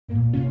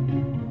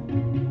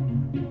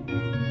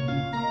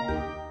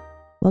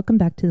Welcome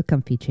back to the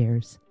Comfy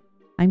Chairs.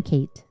 I'm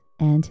Kate,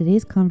 and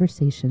today's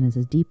conversation is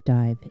a deep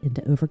dive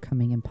into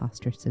overcoming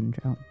imposter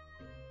syndrome.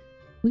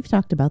 We've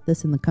talked about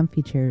this in the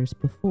Comfy Chairs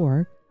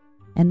before,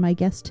 and my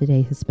guest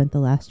today has spent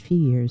the last few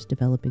years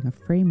developing a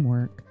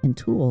framework and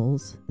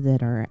tools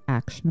that are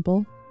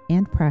actionable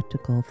and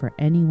practical for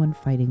anyone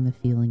fighting the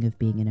feeling of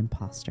being an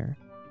imposter.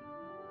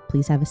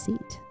 Please have a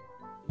seat,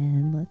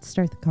 and let's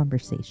start the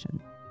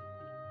conversation.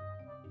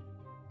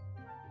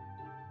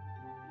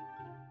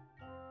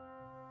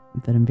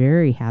 But I'm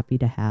very happy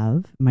to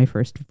have my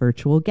first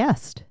virtual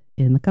guest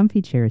in the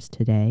Comfy Chairs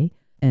today.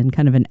 And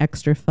kind of an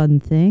extra fun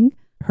thing,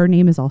 her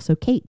name is also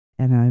Kate,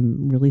 and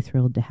I'm really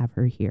thrilled to have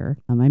her here.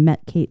 I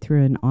met Kate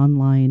through an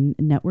online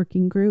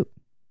networking group.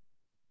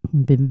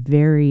 I've been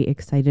very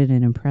excited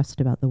and impressed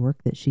about the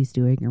work that she's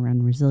doing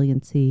around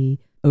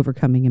resiliency,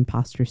 overcoming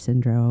imposter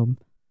syndrome,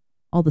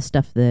 all the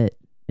stuff that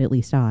at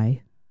least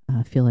I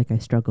feel like I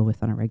struggle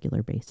with on a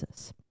regular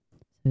basis.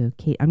 So,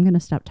 Kate, I'm going to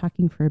stop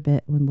talking for a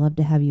bit. Would love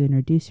to have you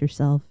introduce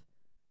yourself.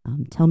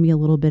 Tell me a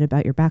little bit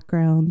about your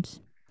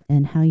background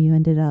and how you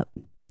ended up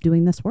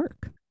doing this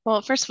work.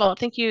 Well, first of all,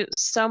 thank you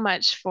so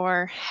much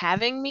for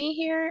having me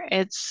here.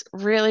 It's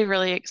really,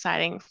 really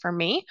exciting for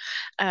me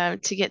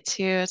to get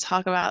to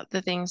talk about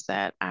the things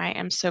that I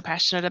am so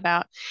passionate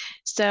about.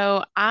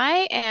 So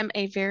I am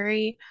a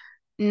very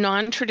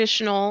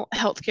non-traditional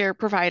healthcare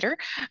provider.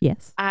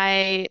 Yes.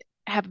 I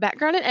have a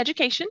background in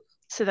education.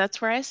 So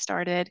that's where I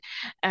started.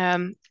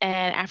 And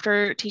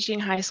after teaching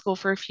high school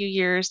for a few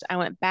years, I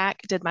went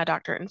back, did my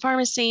doctorate in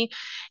pharmacy.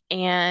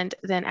 And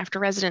then after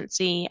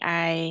residency,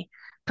 I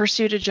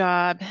pursued a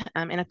job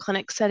in a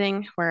clinic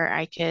setting where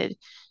I could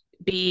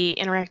be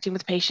interacting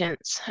with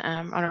patients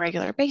on a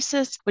regular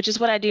basis, which is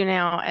what I do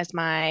now as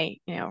my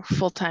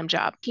full-time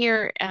job.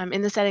 Here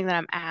in the setting that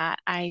I'm at,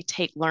 I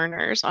take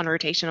learners on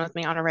rotation with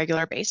me on a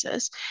regular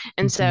basis.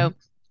 And so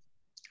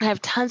I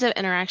have tons of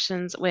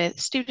interactions with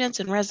students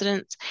and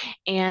residents,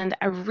 and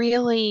I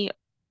really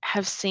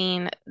have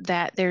seen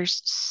that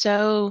there's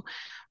so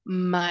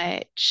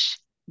much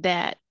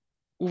that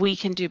we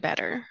can do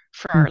better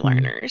for our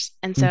learners.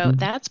 And so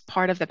that's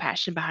part of the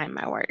passion behind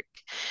my work.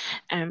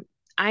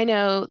 I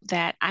know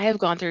that I have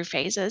gone through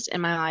phases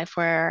in my life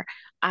where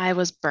I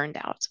was burned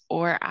out,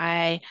 or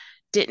I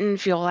didn't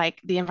feel like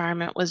the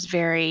environment was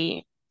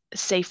very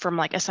safe from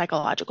like a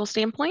psychological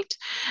standpoint.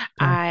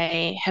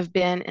 I have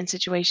been in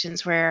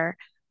situations where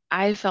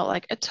I felt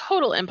like a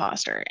total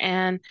imposter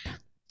and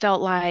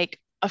felt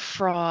like a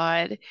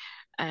fraud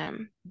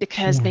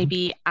because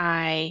maybe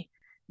I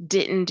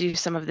didn't do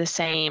some of the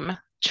same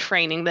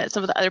training that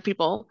some of the other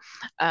people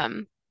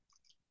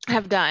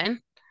have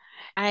done.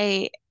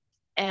 I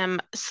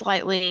am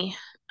slightly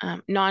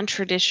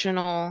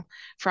non-traditional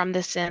from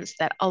the sense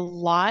that a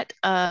lot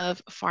of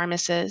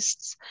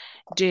pharmacists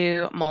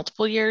do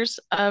multiple years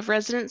of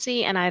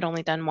residency, and I'd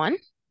only done one.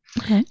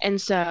 Okay. And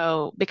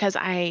so because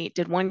I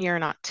did 1 year,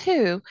 not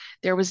two,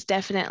 there was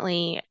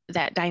definitely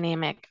that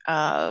dynamic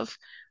of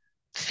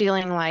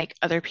feeling like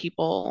other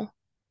people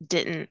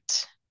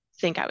didn't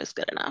think I was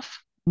good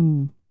enough.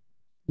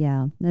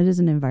 Yeah, that is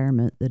an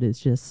environment that is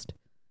just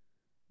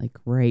like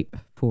ripe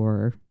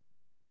for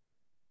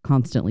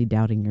constantly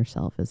doubting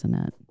yourself, isn't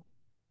it?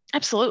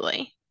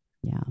 Absolutely.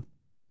 Yeah.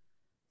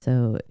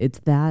 So is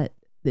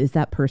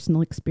that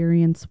personal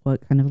experience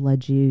what kind of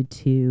led you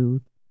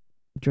to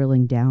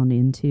drilling down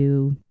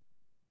into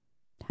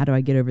how do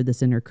I get over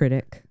this inner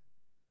critic?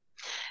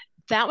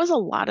 That was a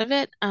lot of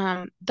it.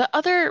 The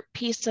other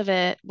piece of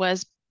it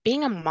was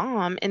being a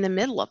mom in the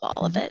middle of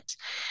all of it.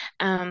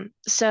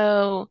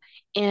 So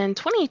in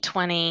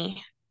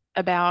 2020,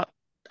 about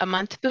a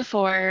month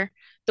before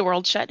the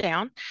world shut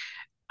down,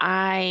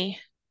 I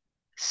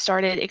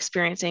started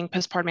experiencing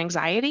postpartum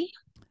anxiety,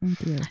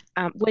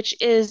 which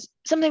is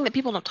something that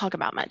people don't talk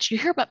about much. You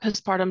hear about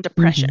postpartum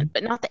depression,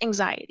 but not the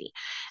anxiety.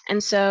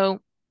 And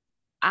so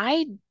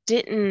I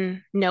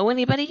didn't know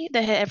anybody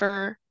that had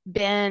ever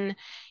been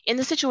in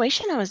the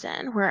situation I was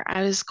in, where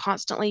I was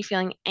constantly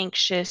feeling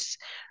anxious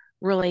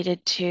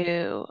related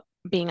to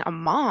being a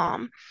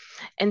mom.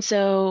 And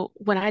so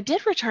when I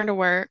did return to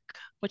work,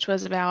 which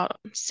was about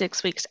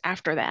 6 weeks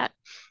after that,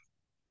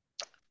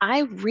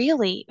 I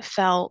really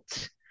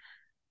felt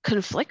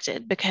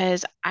conflicted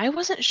because I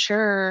wasn't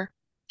sure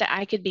that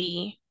I could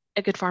be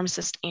a good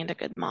pharmacist and a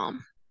good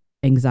mom.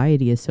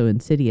 Anxiety is so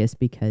insidious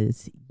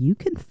because you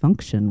can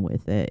function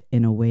with it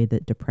in a way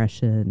that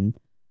depression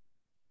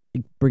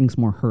brings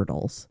more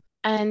hurdles.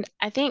 And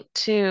I think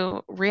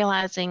too,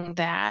 realizing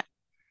that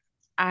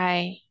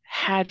I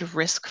had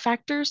risk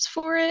factors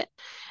for it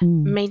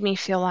made me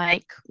feel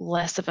like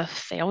less of a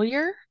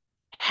failure.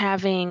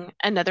 Having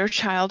another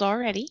child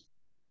already,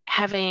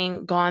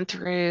 having gone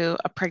through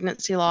a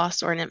pregnancy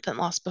loss or an infant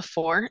loss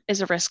before is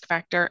a risk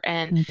factor.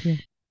 And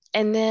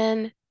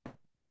then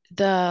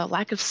the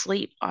lack of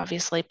sleep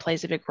obviously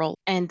plays a big role.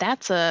 And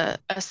that's a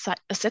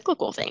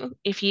cyclical thing.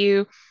 If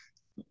you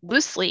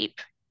lose sleep,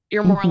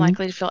 you're more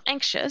likely to feel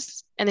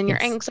anxious. And then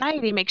your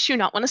anxiety makes you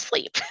not want to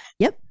sleep.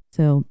 Yep.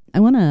 So I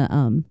want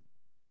to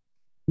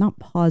not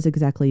pause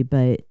exactly,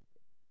 but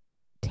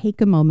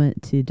take a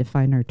moment to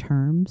define our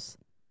terms?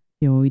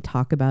 When we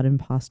talk about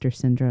imposter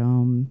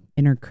syndrome,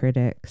 inner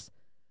critics,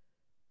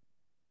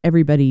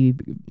 everybody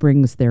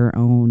brings their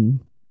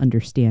own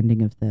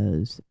understanding of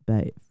those.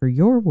 But for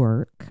your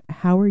work,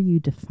 how are you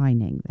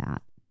defining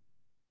that?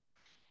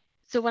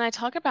 So when I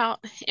talk about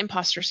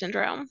imposter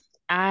syndrome,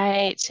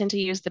 I tend to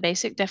use the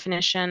basic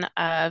definition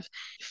of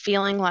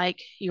feeling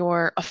like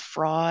you're a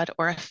fraud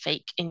or a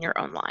fake in your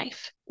own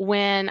life.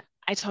 When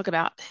I talk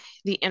about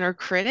the inner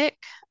critic,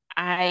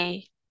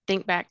 I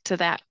think back to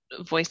that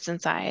voice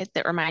inside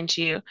that reminds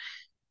you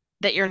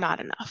that you're not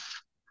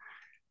enough.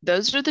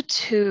 Those are the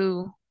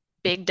two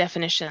big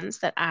definitions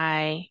that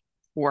I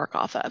work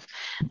off of.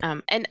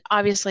 And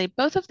obviously,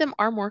 both of them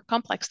are more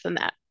complex than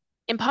that.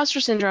 Imposter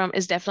syndrome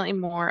is definitely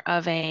more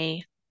of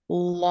a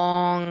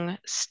long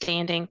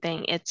standing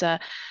thing. It's a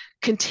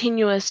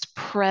continuous,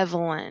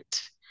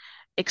 prevalent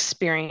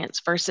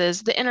experience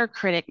versus the inner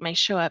critic may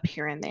show up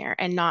here and there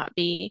and not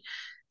be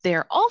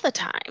there all the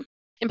time.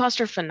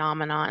 Imposter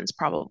phenomenon is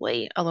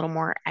probably a little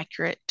more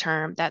accurate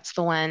term. That's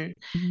the one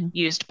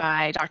used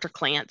by Dr.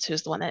 Clance,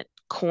 who's the one that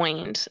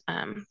coined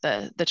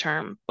the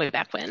term way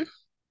back when.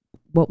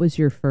 What was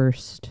your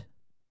first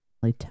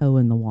toe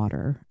in the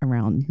water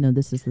around, no,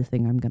 this is the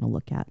thing I'm going to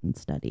look at and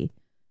study,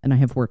 and I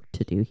have work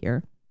to do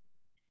here?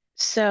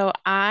 So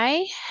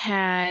I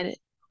had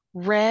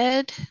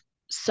read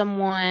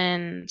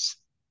someone's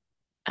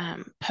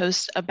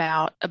post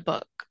about a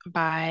book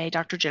by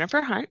Dr.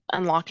 Jennifer Hunt,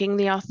 Unlocking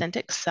the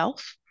Authentic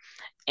Self.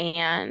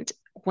 And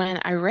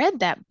when I read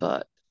that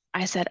book,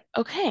 I said,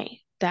 okay,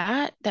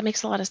 that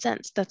makes a lot of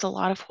sense. That's a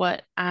lot of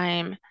what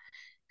I'm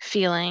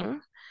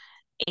feeling,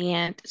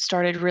 and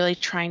started really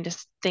trying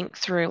to think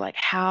through like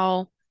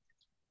how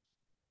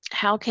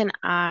can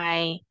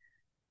I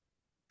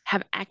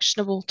have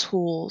actionable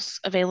tools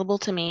available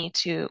to me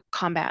to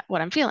combat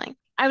what I'm feeling.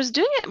 I was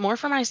doing it more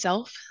for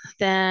myself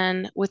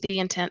than with the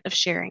intent of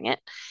sharing it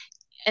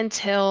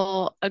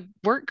until a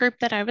work group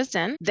that I was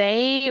in,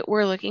 they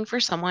were looking for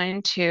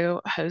someone to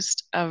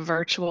host a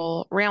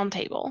virtual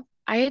roundtable.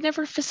 I had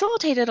never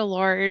facilitated a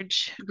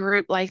large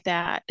group like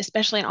that,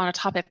 especially on a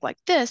topic like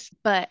this,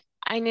 but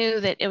I knew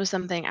that it was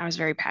something I was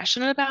very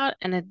passionate about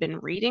and had been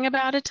reading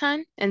about a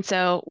ton. And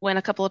so when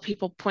a couple of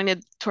people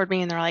pointed toward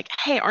me and they're like,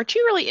 hey, aren't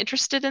you really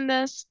interested in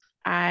this?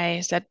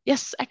 I said,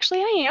 yes, actually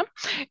I am.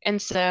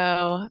 And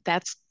so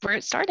that's where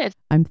it started.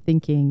 I'm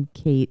thinking,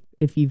 Kate,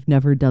 if you've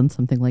never done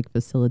something like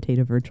facilitate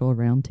a virtual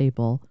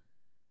roundtable,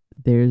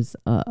 there's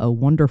a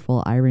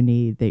wonderful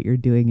irony that you're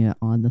doing it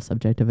on the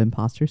subject of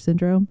imposter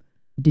syndrome.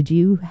 Did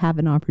you have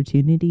an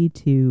opportunity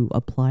to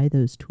apply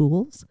those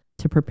tools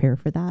to prepare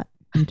for that?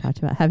 You talked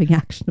about having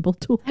actionable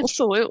tools.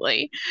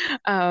 Absolutely.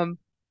 One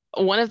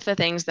of the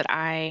things that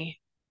I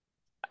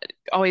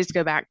always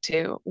go back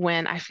to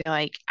when I feel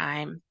like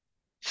I'm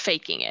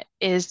faking it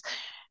is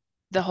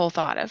the whole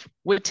thought of,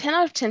 would 10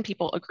 out of 10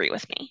 people agree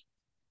with me?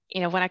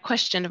 When I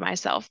questioned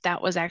myself,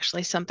 that was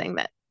actually something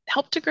that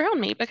helped to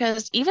ground me,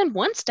 because even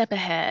one step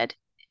ahead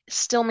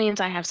still means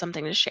I have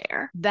something to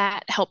share.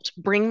 That helped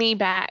bring me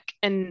back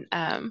and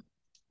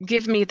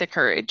give me the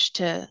courage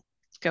to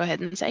go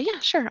ahead and say, yeah,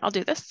 sure, I'll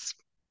do this.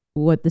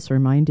 What this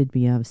reminded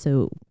me of,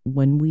 so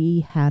when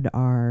we had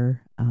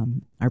our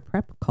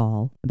prep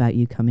call about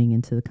you coming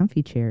into the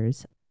comfy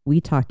chairs,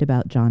 we talked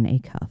about Jon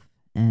Acuff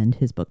and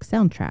his book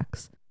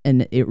Soundtracks.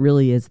 And it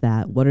really is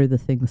that, what are the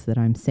things that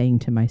I'm saying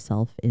to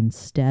myself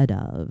instead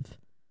of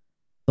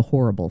the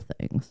horrible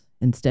things?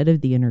 Instead of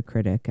the inner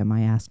critic, am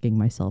I asking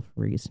myself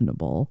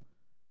reasonable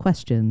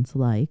questions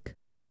like,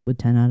 would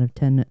 10 out of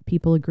 10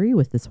 people agree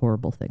with this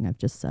horrible thing I've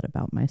just said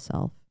about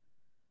myself?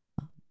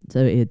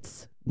 So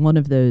it's one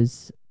of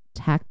those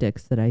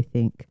tactics that I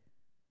think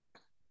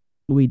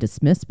we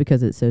dismiss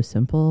because it's so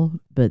simple,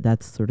 but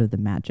that's sort of the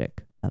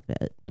magic of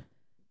it.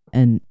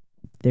 And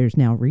there's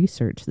now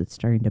research that's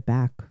starting to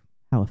back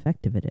how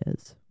effective it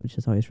is, which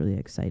is always really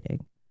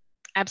exciting.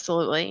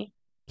 Absolutely.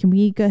 Can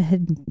we go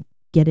ahead and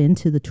get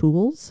into the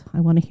tools? I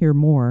want to hear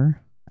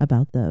more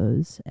about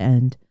those,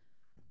 and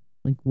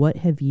like, what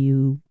have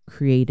you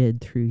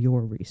created through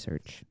your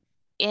research?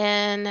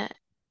 In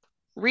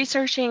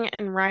researching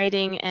and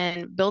writing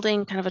and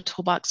building kind of a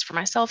toolbox for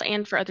myself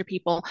and for other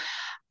people,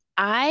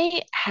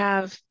 I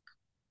have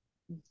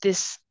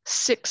this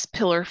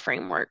 6-pillar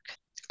framework.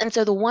 And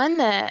so the one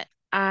that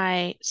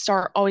I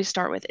always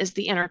start with is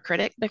the inner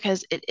critic,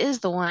 because it is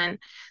the one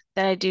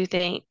that I do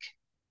think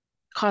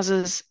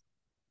causes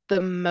the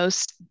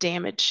most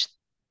damage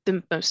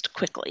the most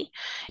quickly.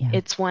 Yeah.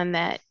 It's one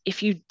that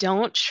if you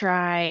don't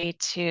try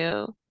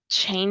to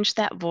change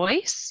that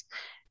voice,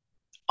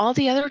 all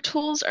the other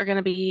tools are going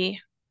to be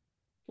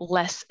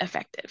less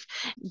effective.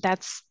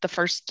 That's the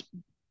first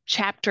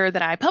chapter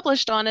that I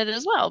published on it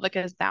as well,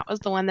 because that was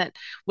the one that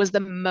was the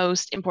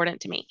most important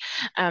to me.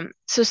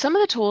 So some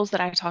of the tools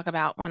that I talk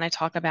about when I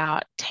talk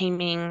about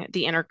taming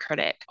the inner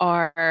critic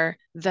are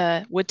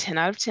would 10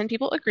 out of 10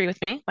 people agree with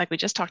me, like we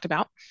just talked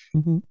about.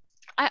 Mm-hmm.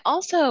 I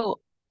also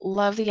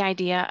love the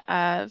idea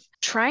of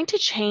trying to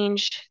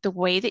change the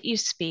way that you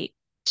speak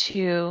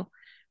to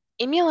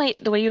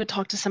emulate the way you would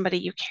talk to somebody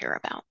you care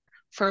about.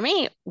 for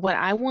me, what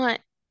I want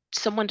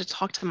someone to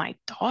talk to my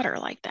daughter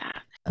like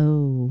that,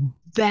 Oh.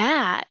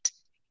 that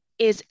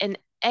is an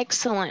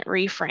excellent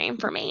reframe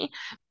for me.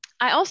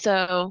 I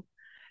also,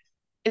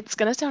 it's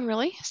going to sound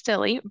really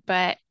silly,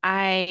 but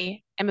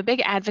I am a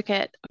big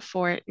advocate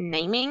for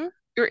naming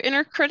your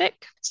inner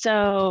critic.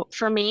 So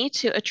for me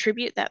to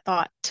attribute that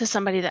thought to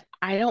somebody that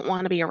I don't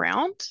want to be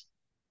around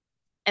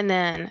and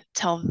then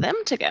tell them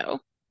to go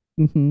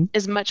Hmm.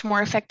 is much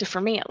more effective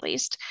for me, at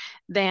least,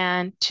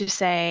 than to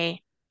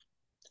say,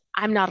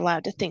 I'm not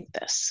allowed to think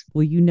this.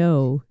 Well,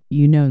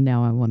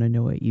 now I want to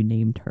know what you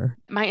named her.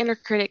 My inner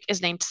critic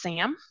is named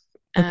Sam,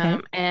 Okay.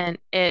 and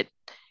it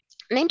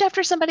named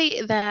after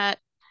somebody that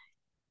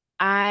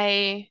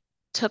I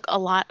took a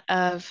lot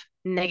of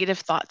negative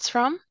thoughts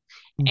from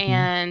Hmm.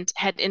 and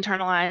had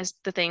internalized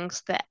the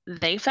things that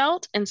they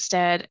felt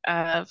instead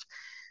of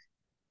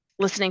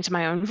listening to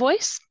my own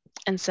voice.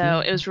 And so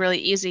it Mm. was really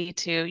easy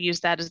to use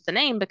that as the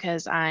name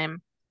because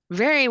I'm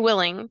very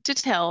willing to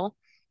tell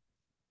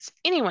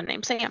anyone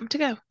named Sam to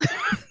go.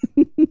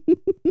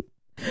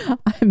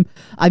 I'm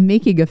I'm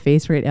making a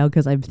face right now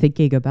because I'm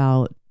thinking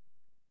about,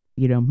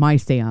 my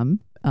Sam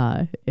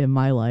in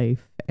my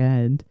life.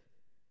 And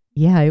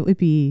yeah, it would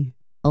be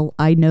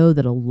I know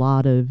that a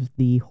lot of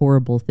the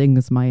horrible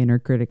things my inner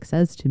critic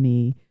says to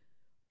me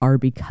are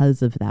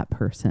because of that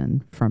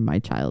person from my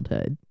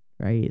childhood,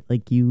 right?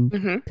 Like Hmm.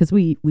 because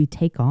we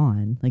take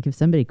on, like, if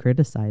somebody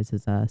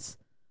criticizes us,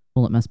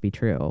 well, it must be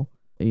true.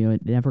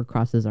 It never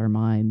crosses our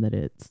mind that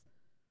it's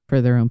for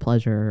their own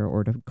pleasure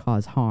or to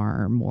cause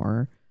harm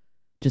or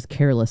just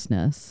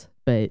carelessness.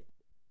 But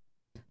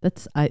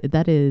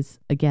that is,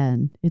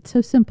 again, it's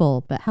so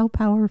simple, but how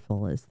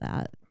powerful is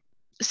that?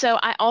 So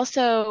I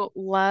also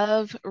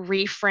love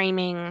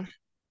reframing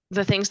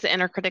the things the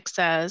inner critic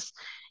says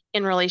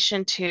in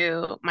relation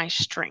to my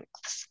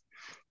strengths.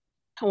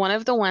 One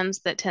of the ones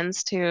that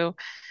tends to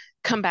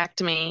come back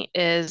to me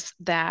is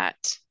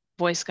that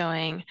voice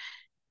going,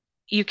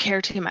 you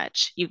care too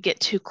much, you get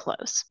too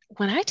close.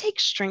 When I take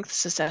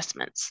strengths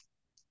assessments,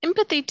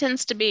 empathy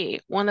tends to be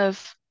one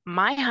of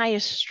my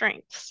highest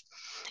strengths.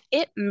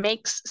 It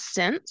makes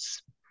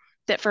sense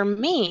that for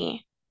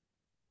me,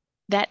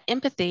 that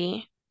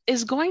empathy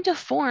is going to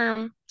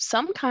form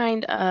some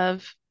kind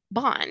of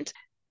bond.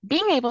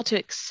 Being able to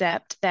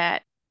accept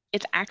that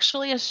it's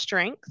actually a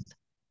strength,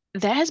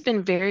 that has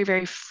been very,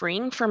 very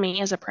freeing for me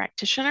as a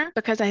practitioner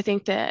because I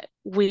think that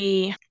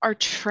we are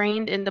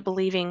trained into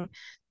believing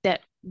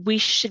that we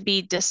should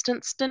be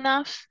distanced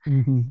enough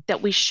Hmm.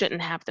 that we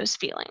shouldn't have those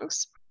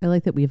feelings. I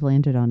like that we've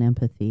landed on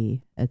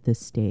empathy at this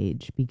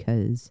stage,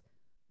 because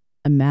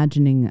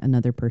imagining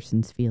another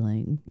person's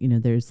feeling,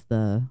 there's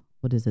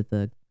what is it,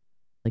 the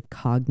like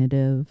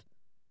cognitive,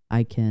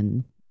 I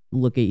can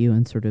look at you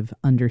and sort of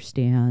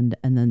understand.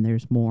 And then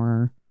there's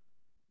more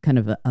kind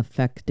of a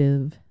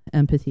affective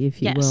empathy,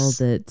 if you will, Yes.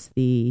 that's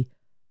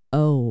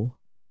oh,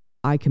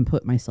 I can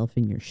put myself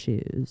in your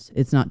shoes.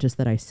 It's not just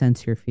that I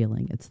sense your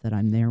feeling, it's that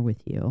I'm there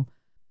with you.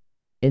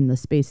 In the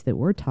space that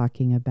we're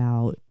talking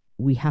about,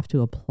 we have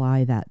to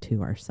apply that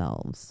to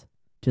ourselves.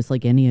 Just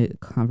like any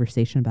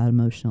conversation about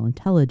emotional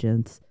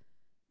intelligence,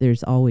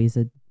 there's always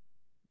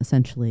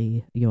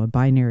essentially, a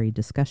binary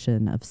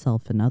discussion of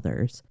self and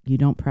others. You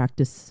don't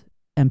practice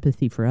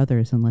empathy for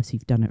others unless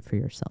you've done it for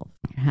yourself.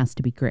 There has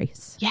to be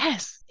grace.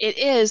 Yes, it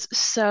is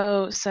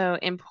so, so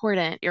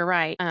important. You're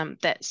right.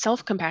 That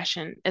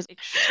self-compassion is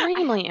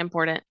extremely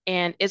important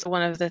and is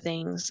one of the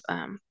things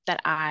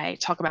that I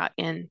talk about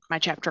in my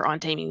chapter on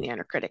taming the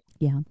inner critic.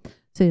 Yeah.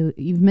 So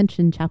you've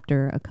mentioned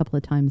chapter a couple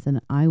of times,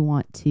 and I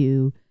want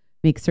to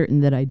make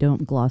certain that I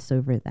don't gloss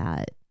over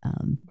that.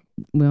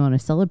 We want to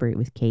celebrate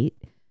with Kate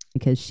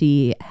because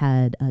she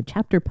had a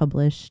chapter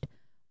published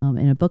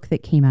in a book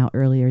that came out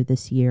earlier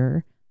this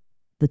year.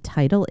 The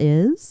title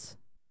is,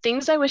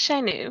 Things I wish I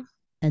knew.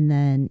 and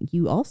then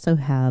you also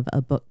have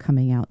a book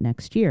coming out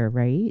next year,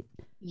 right?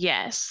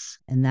 Yes.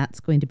 And that's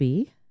going to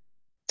be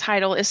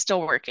Title is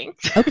still working.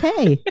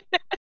 okay.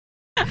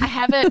 I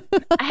haven't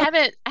I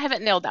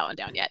haven't nailed that one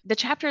down yet. The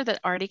chapter that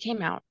already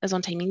came out is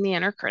on taming the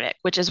inner critic,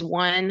 which is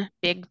one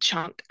big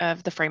chunk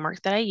of the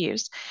framework that I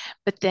use.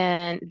 But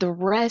then the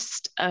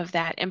rest of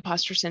that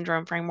imposter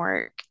syndrome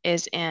framework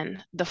is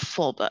in the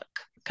full book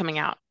coming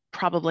out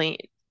probably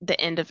the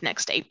end of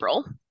next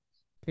April.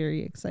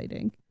 Very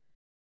exciting.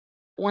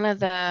 One of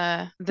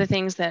the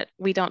things that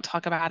we don't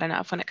talk about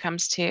enough when it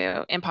comes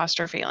to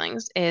imposter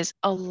feelings is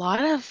a lot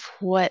of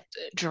what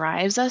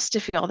drives us to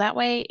feel that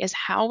way is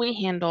how we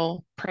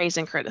handle praise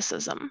and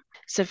criticism.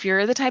 So if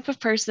you're the type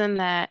of person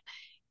that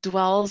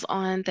dwells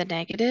on the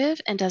negative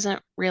and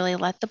doesn't really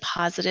let the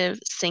positive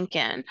sink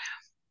in,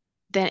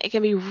 then it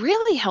can be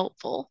really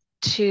helpful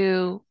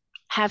to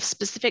have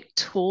specific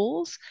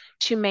tools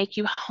to make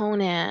you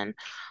hone in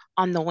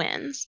on the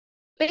wins.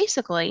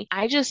 Basically,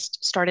 I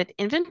just started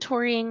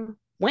inventorying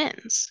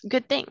wins,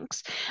 good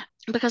things,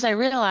 because I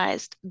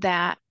realized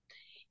that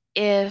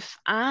if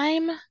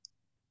I'm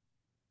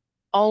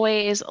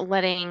always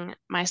letting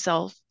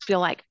myself feel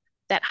like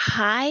that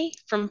high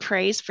from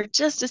praise for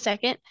just a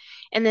second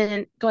and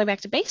then going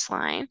back to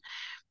baseline,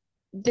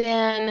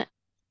 then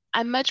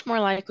I'm much more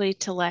likely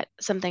to let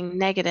something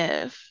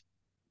negative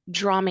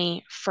draw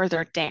me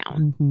further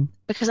down Hmm.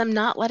 because I'm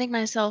not letting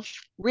myself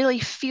really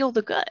feel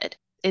the good.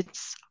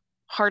 It's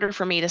harder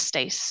for me to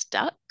stay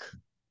stuck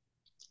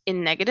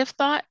in negative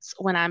thoughts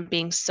when I'm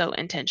being so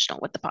intentional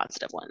with the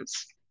positive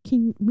ones.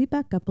 Can we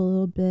back up a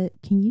little bit?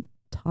 Can you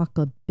talk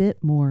a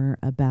bit more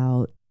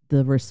about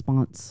the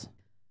response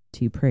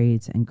to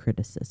praise and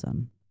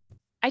criticism?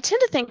 I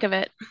tend to think of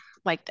it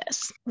like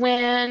this.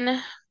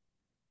 When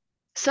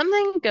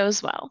something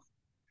goes well,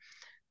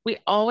 we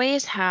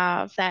always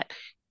have that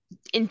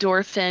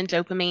endorphin,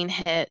 dopamine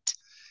hit.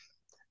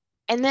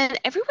 And then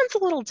everyone's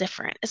a little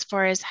different as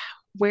far as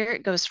where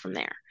it goes from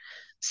there.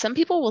 Some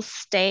people will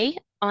stay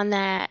on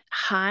that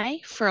high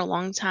for a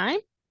long time.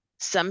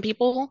 Some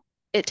people,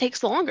 it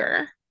takes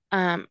longer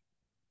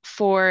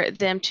for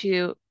them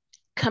to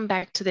come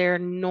back to their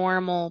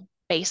normal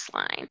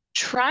baseline.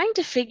 Trying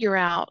to figure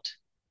out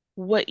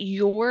what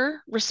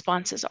your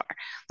responses are.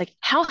 Like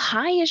how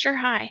high is your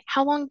high?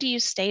 How long do you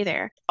stay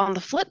there? On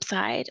the flip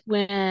side,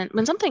 when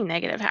something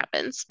negative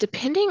happens,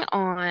 depending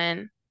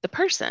on the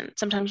person,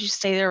 sometimes you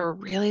stay there a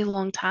really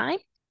long time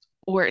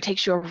or it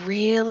takes you a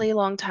really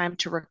long time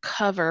to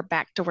recover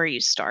back to where you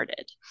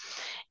started.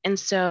 And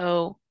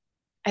so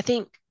I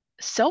think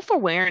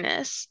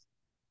self-awareness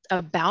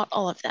about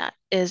all of that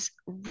is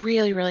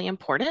really, really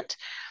important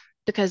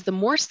because the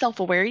more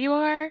self-aware you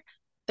are,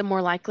 the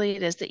more likely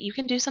it is that you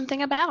can do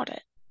something about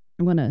it.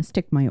 I want to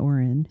stick my oar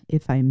in,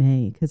 if I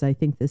may, because I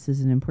think this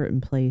is an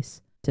important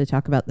place to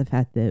talk about the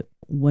fact that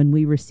when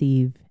we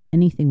receive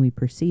anything we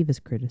perceive as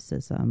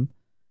criticism,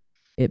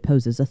 it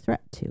poses a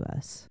threat to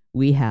us.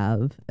 We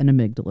have an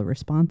amygdala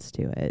response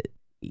to it.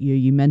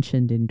 You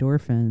mentioned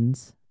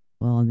endorphins.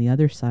 Well, on the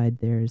other side,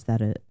 there's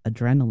that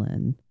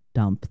adrenaline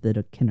dump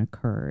that can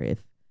occur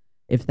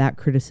if that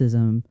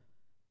criticism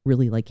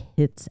really like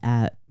hits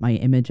at my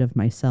image of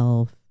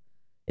myself.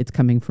 It's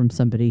coming from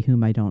somebody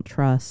whom I don't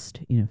trust.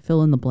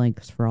 Fill in the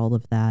blanks for all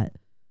of that.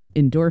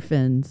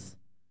 Endorphins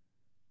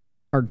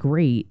are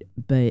great,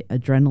 but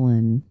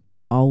adrenaline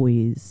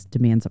always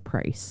demands a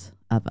price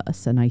of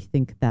us. And I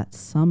think that's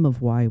some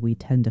of why we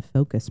tend to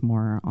focus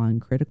more on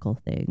critical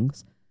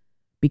things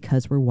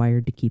because we're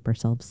wired to keep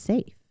ourselves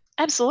safe.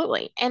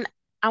 Absolutely. And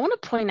I want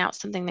to point out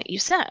something that you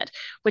said,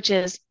 which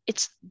is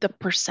it's the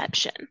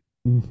perception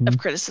Mm-hmm. of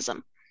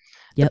criticism,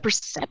 the Yep.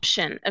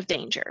 perception of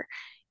danger.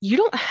 You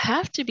don't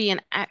have to be in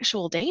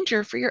actual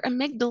danger for your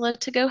amygdala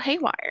to go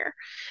haywire.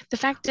 The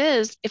fact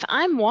is, if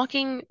I'm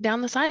walking down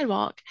the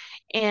sidewalk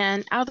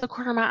and out of the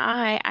corner of my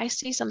eye, I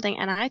see something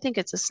and I think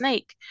it's a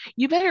snake,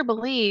 you better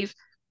believe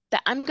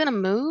that I'm going to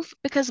move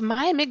because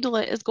my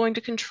amygdala is going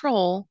to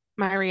control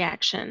my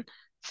reaction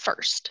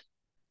first.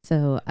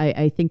 So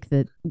I think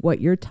that what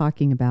you're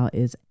talking about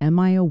is, am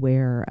I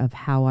aware of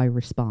how I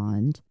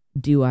respond?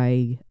 Do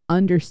I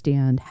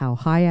understand how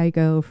high I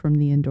go from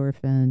the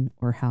endorphin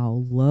or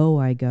how low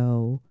I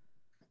go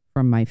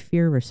from my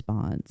fear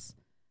response?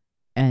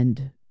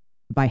 And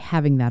by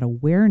having that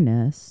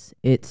awareness,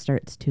 it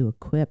starts to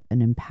equip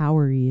and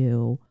empower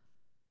you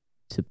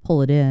to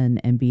pull it in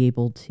and be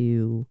able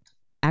to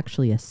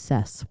actually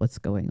assess what's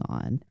going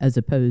on, as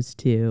opposed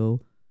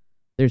to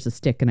there's a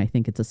stick and I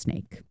think it's a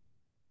snake.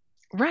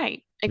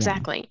 Right, Yeah.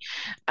 exactly.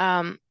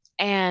 Um,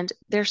 and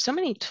there's so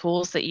many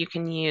tools that you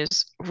can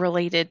use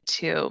related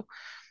to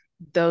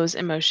those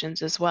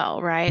emotions as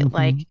well, right?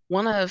 Like Mm-hmm.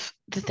 one of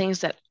the things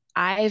that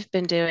I've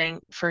been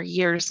doing for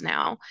years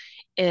now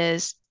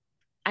is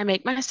I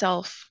make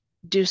myself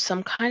do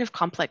some kind of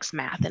complex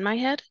math in my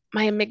head.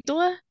 My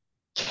amygdala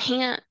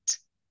can't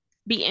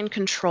be in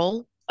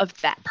control of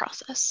that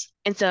process.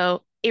 And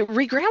so it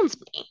regrounds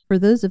me. For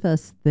those of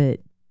us that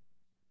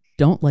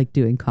don't like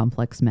doing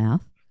complex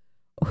math,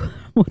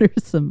 what are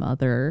some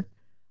other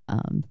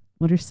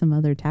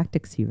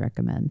tactics you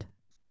recommend?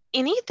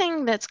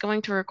 Anything that's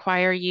going to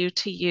require you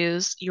to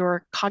use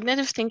your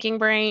cognitive thinking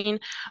brain,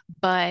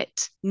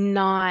 but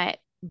not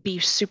be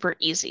super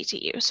easy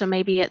to you. So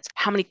maybe it's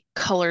how many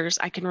colors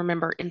I can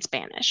remember in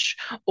Spanish,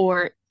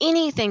 or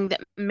anything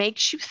that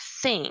makes you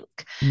think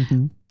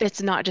Mm-hmm.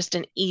 that's not just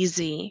an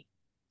easy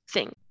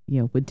thing.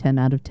 Would 10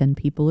 out of 10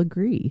 people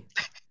agree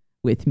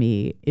with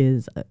me?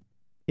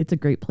 It's a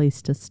great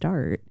place to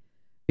start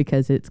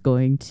because it's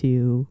going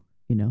to,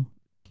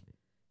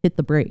 hit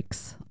the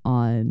brakes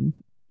on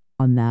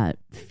that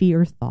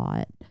fear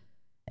thought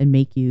and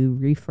make you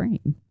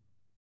reframe.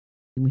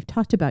 And we've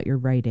talked about your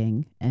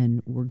writing,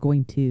 and we're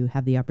going to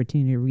have the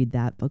opportunity to read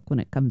that book when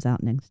it comes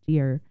out next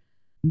year.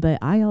 But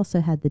I also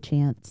had the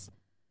chance,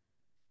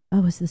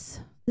 was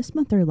this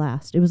month or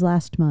last? It was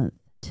last month,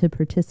 to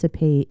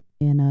participate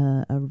in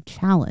a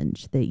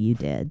challenge that you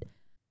did.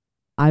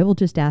 I will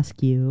just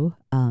ask you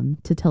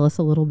to tell us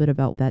a little bit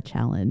about that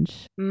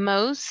challenge.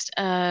 Most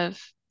of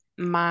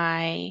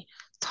my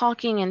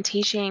talking and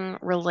teaching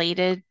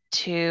related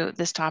to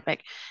this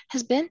topic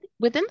has been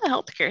within the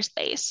healthcare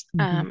space.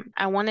 Mm-hmm.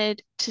 I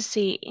wanted to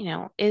see,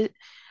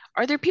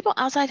 are there people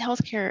outside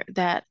healthcare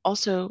that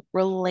also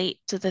relate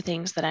to the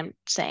things that I'm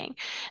saying?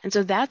 And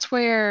so that's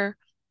where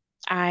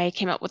I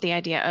came up with the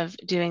idea of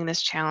doing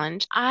this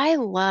challenge. I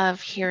love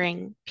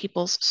hearing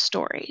people's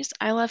stories.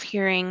 I love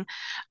hearing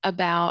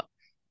about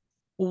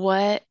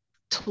what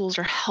tools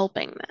are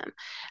helping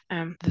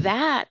them.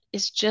 That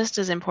is just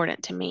as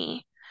important to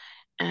me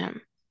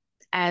um,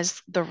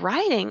 as the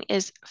writing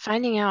is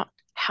finding out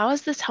how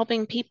is this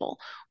helping people?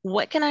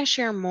 What can I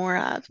share more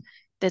of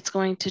that's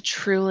going to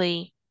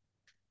truly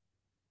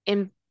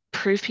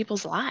improve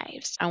people's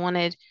lives? I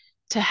wanted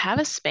to have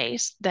a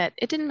space that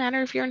it didn't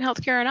matter if you're in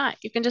healthcare or not.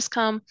 You can just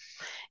come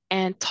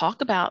and talk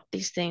about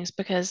these things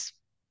because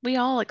we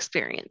all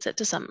experience it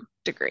to some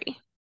degree.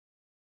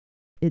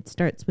 It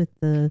starts with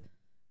the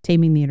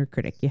taming the inner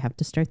critic. You have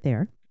to start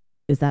there.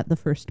 Is that the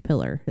first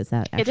pillar? Is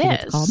that actually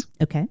what it's called?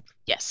 Okay.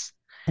 Yes.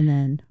 And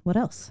then what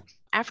else?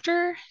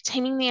 After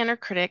taming the inner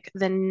critic,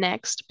 the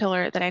next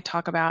pillar that I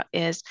talk about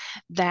is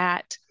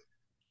that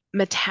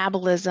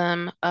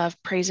metabolism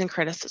of praise and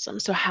criticism.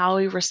 So, how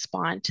we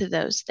respond to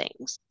those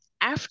things.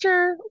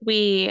 After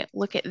we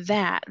look at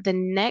that, the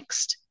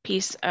next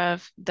piece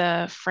of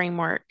the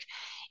framework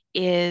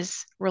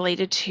is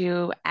related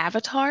to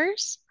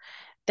avatars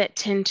that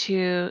tend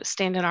to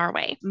stand in our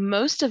way.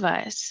 Most of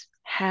us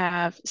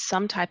have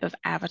some type of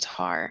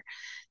avatar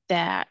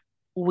that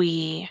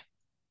we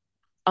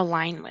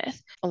align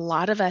with. A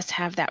lot of us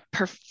have that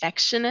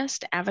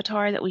perfectionist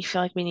avatar that we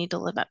feel like we need to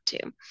live up to.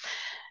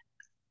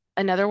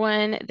 Another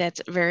one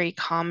that's very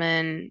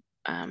common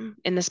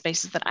in the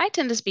spaces that I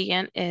tend to speak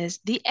in is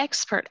the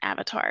expert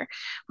avatar,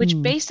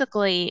 which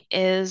basically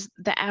is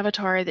the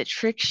avatar that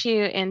tricks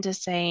you into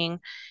saying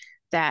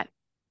that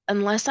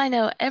unless I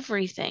know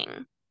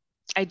everything,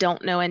 I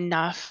don't know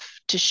enough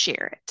to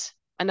share it.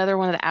 Another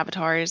one of the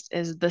avatars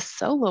is the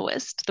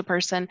soloist, the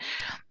person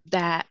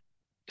that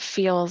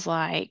feels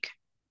like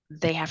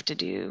they have to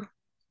do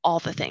all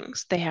the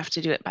things, they have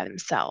to do it by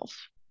themselves.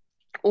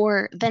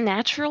 Or the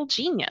natural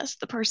genius,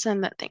 the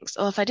person that thinks,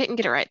 oh, if I didn't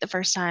get it right the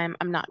first time,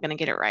 I'm not going to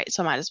get it right,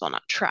 so I might as well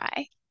not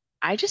try.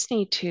 I just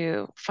need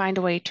to find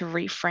a way to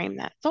reframe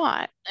that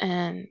thought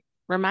and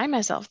remind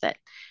myself that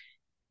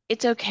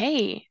it's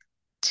okay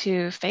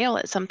to fail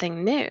at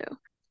something new.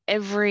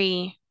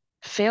 Every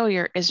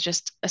failure is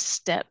just a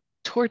step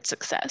towards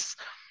success.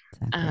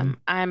 Exactly.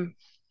 I'm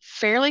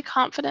fairly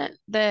confident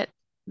that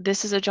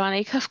this is a Jon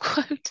Acuff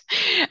quote.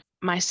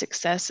 My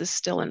success is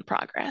still in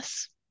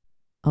progress.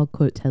 I'll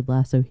quote Ted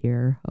Lasso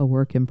here, a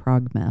work in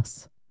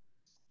progress.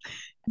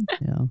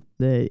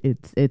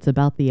 It's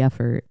about the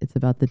effort. It's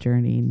about the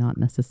journey, not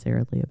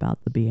necessarily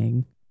about the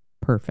being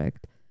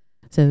perfect.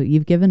 So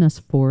you've given us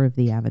 4 of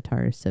the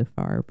avatars so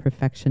far: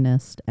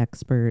 perfectionist,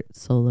 expert,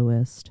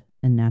 soloist,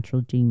 and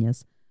natural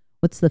genius.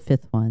 What's the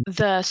 5th one?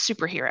 The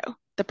superhero,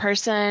 the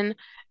person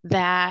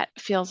that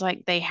feels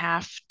like they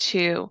have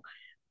to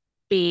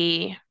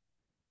be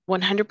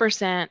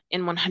 100%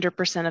 in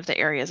 100% of the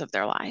areas of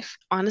their life.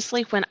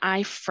 Honestly, when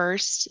I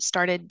first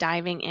started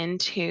diving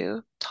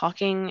into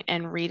talking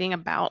and reading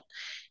about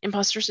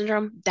imposter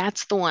syndrome,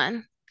 that's the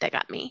one that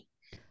got me.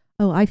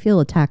 Oh, I feel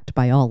attacked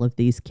by all of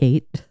these,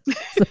 Kate.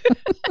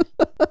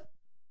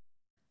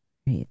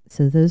 Right.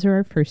 So those are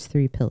our first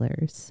 3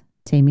 pillars: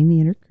 taming the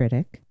inner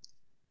critic,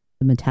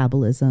 the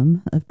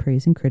metabolism of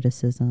praise and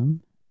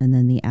criticism, and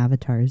then the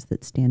avatars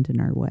that stand in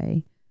our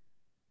way.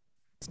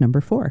 It's number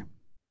 4.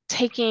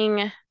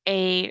 Taking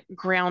a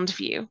ground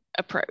view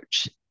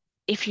approach.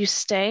 If you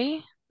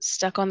stay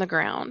stuck on the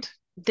ground,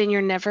 then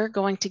you're never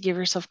going to give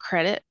yourself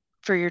credit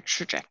for your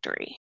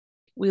trajectory.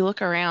 We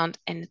look around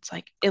and it's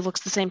like, it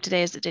looks the same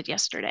today as it did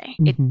yesterday.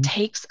 It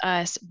takes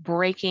us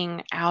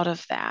breaking out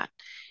of that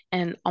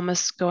and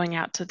almost going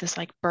out to this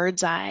like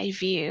bird's eye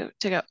view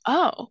to go,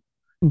 oh,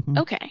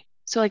 okay.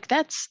 So like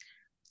that's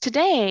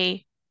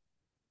today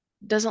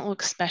doesn't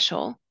look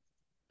special.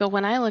 But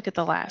when I look at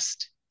the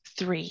last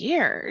 3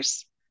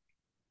 years,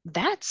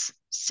 that's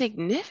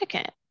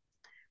significant.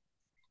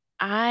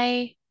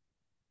 I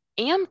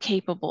am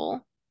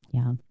capable.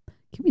 Yeah.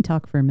 Can we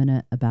talk for a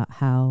minute about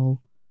how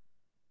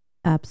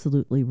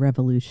absolutely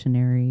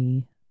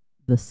revolutionary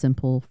the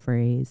simple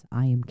phrase,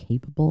 I am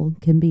capable,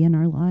 can be in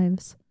our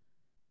lives?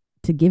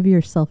 To give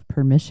yourself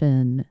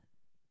permission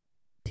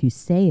to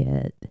say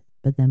it,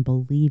 but then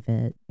believe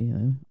it.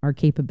 Our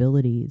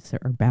capabilities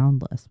are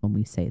boundless when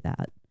we say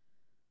that.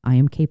 I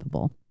am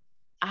capable.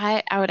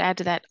 I would add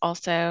to that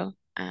also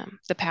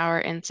the power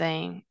in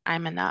saying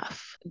I'm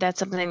enough. That's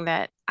something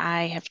that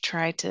I have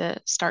tried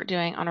to start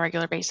doing on a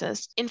regular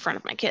basis in front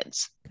of my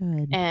kids.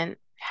 Good. And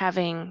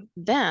having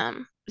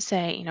them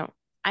say,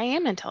 I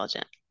am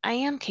intelligent. I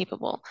am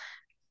capable.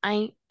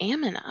 I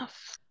am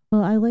enough.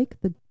 Well, I like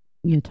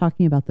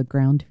talking about the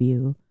ground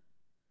view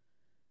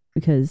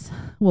because,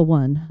 well,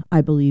 one,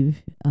 I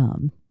believe,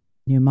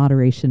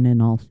 moderation in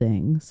all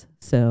things.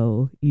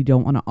 So you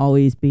don't want to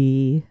always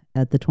be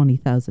at the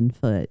 20,000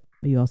 foot,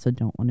 but you also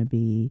don't want to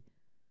be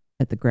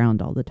at the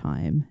ground all the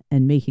time,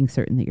 and making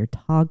certain that you're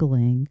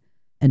toggling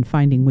and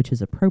finding which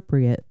is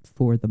appropriate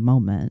for the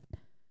moment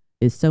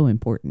is so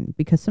important,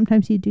 because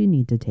sometimes you do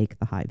need to take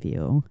the high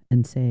view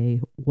and say,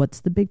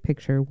 what's the big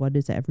picture? What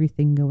is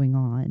everything going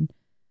on?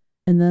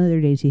 And then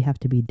other days you have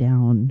to be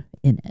down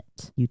in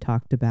it. You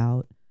talked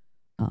about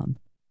um,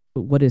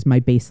 what is my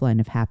baseline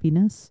of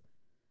happiness?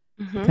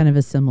 Mm-hmm. Kind of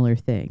a similar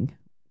thing.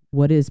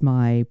 What is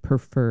my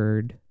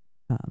preferred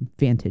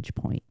vantage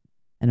point?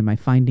 And am I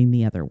finding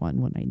the other one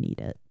when I need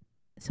it?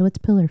 So it's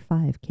pillar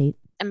 5, Kate.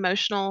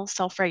 Emotional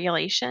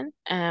self-regulation.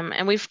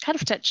 And we've kind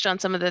of touched on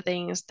some of the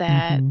things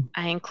that Mm-hmm.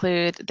 I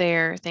include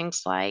there,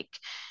 things like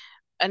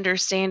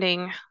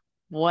understanding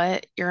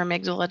what your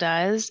amygdala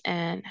does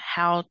and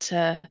how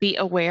to be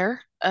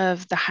aware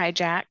of the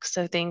hijack.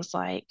 So things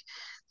like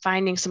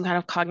finding some kind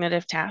of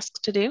cognitive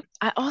task to do.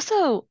 I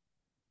also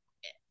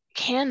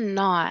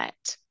cannot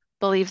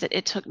believe that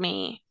it took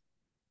me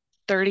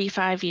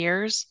 35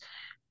 years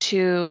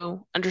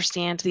to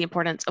understand the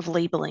importance of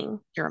labeling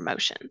your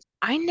emotions.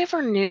 I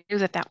never knew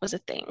that that was a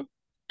thing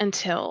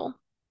until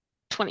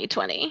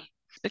 2020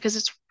 because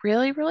it's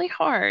really, really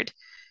hard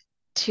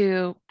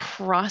to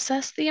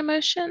process the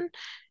emotion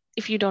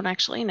if you don't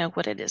actually know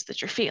what it is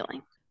that you're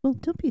feeling. Well,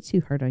 don't be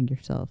too hard on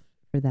yourself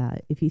for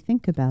that. If you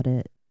think about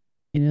it,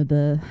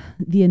 the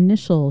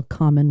initial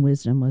common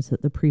wisdom was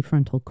that the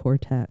prefrontal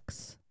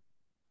cortex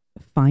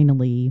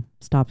finally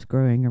stops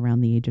growing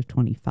around the age of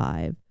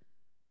 25.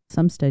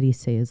 Some studies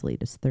say as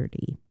late as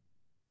 30,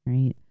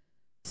 right?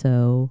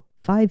 So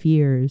 5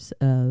 years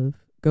of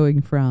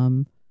going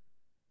from,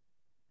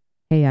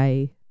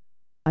 hey,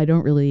 I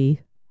don't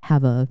really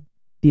have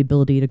the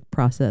ability to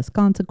process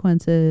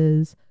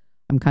consequences.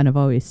 I'm kind of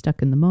always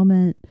stuck in the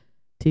moment,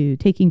 to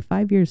taking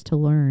 5 years to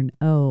learn,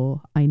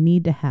 oh, I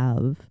need to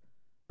have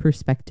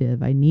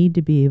perspective. I need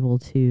to be able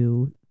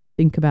to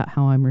think about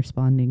how I'm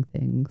responding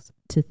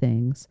to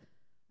things.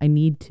 I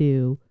need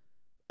to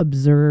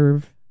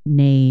observe,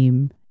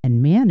 name,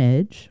 and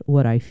manage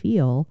what I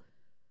feel.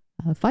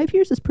 5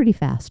 years is pretty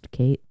fast,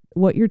 Kate.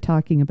 What you're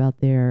talking about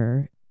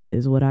there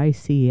is what I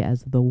see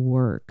as the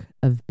work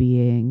of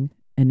being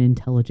an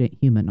intelligent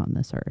human on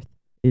this earth,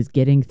 is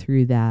getting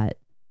through that.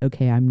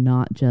 Okay, I'm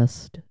not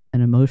just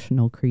an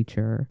emotional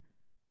creature.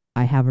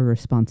 I have a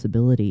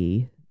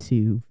responsibility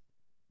to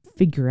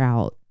figure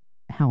out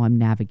how I'm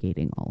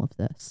navigating all of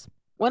this.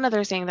 One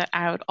other thing that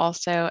I would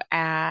also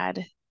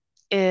add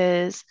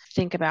is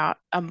think about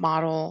a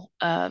model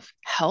of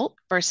health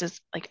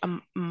versus like a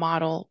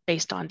model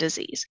based on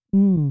disease.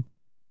 Mm,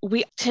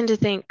 We tend to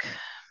think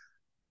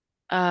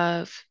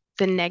of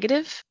the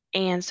negative.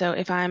 And so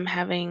if I'm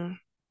having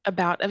a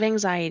bout of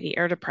anxiety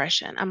or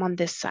depression, I'm on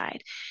this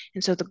side.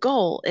 And so the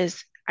goal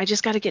is I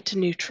just got to get to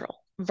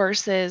neutral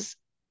versus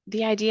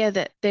the idea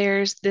that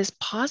there's this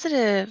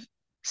positive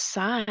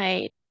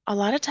side. A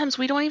lot of times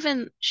we don't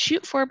even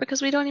shoot for it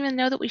because we don't even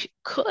know that we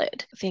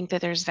could. Think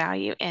that there's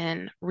value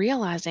in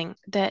realizing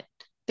that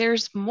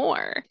there's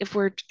more. If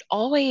we're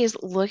always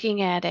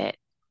looking at it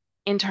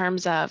in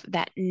terms of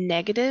that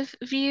negative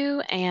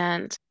view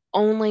and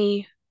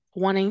only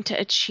wanting to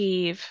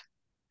achieve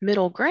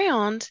middle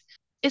ground,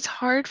 it's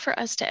hard for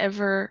us to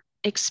ever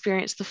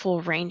experience the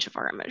full range of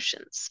our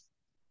emotions.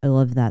 I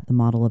love that, the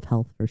model of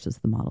health versus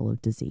the model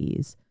of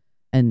disease.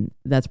 And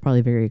that's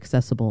probably very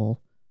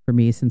accessible for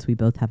me since we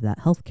both have that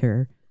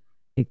healthcare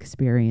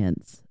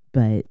experience.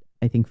 But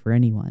I think for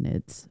anyone,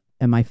 it's,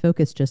 am I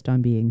focused just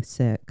on being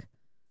sick,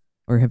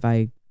 or have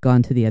I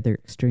gone to the other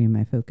extreme?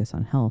 I focus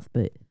on health.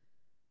 But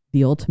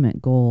the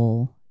ultimate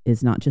goal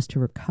is not just to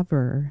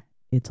recover,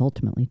 it's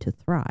ultimately to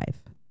thrive.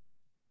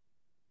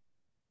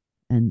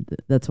 And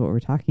that's what we're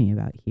talking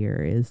about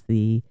here, is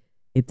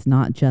it's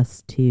not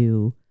just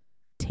to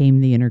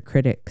tame the inner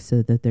critic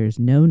so that there's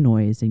no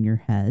noise in your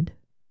head,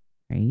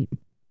 right?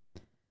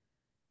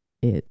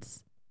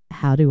 It's,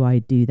 how do I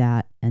do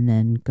that and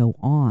then go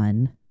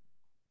on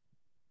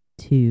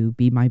to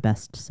be my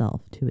best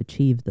self, to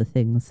achieve the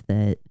things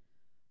that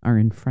are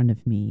in front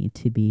of me,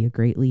 to be a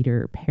great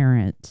leader,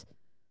 parent,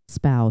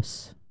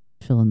 spouse,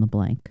 fill in the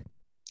blank.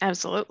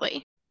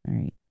 Absolutely. All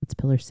right. What's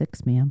pillar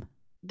 6, ma'am?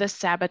 The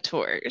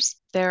saboteurs.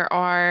 There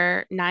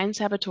are 9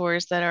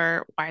 saboteurs that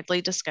are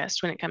widely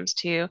discussed when it comes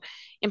to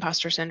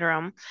imposter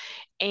syndrome,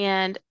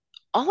 and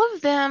all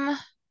of them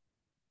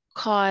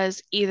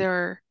cause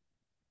either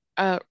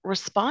a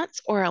response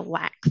or a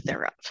lack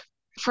thereof.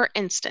 For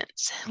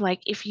instance,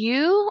 like if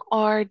you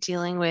are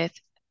dealing with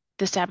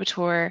the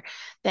saboteur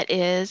that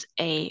is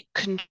a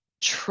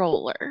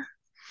controller,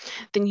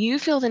 then you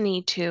feel the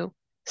need to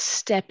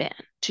step in,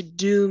 to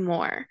do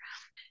more.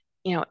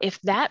 If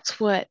that's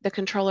what the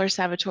controller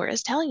saboteur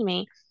is telling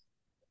me,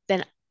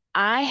 then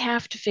I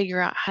have to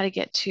figure out how to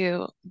get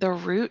to the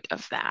root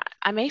of that.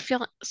 I may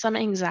feel some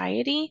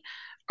anxiety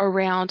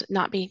around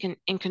not being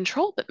in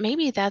control, but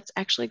maybe that's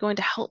actually going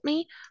to help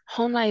me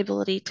hone my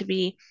ability to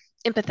be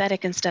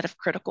empathetic instead of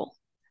critical.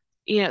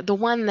 The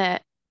one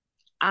that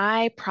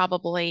I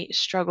probably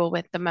struggle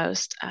with the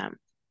most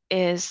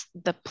is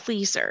the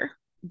pleaser.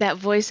 That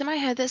voice in my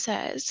head that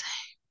says,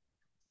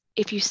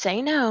 if you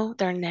say no,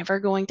 they're never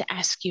going to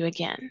ask you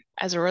again.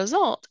 As a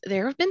result,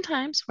 there have been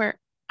times where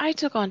I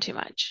took on too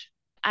much.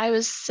 I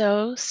was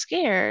so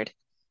scared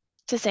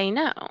to say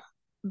no.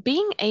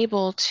 Being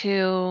able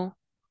to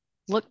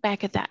look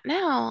back at that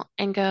now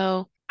and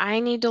go,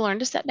 I need to learn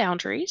to set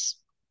boundaries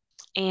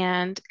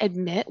and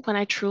admit when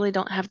I truly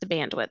don't have the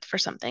bandwidth for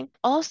something.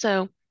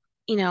 Also,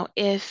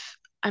 if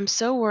I'm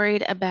so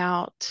worried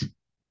about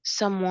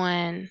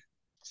someone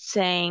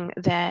saying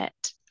that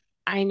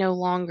I no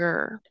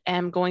longer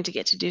am going to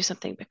get to do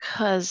something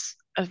because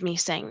of me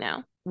saying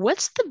no,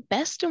 what's the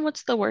best and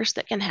what's the worst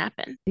that can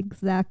happen?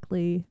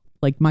 Exactly.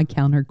 Like my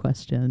counter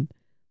question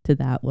to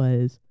that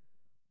was,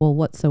 well,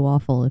 what's so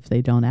awful if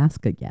they don't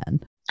ask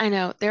again? I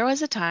know there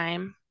was a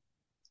time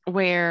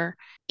where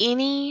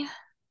any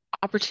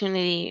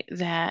opportunity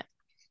that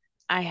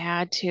I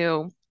had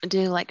to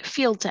do like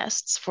field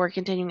tests for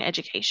continuing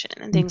education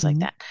and things like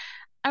Mm-hmm. that,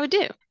 I would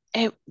do.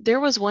 There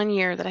was one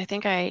year that I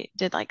think I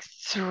did like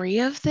three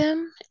of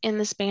them in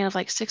the span of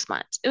like 6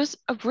 months. It was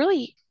a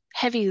really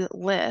heavy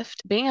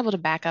lift. Being able to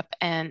back up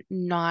and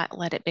not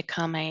let it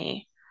become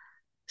a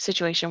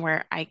situation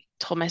where I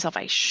told myself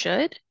I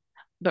should,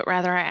 but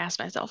rather I asked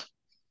myself,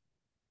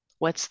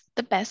 what's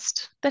the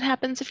best that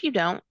happens if you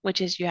don't, which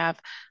is you have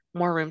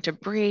more room to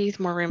breathe,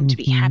 more room to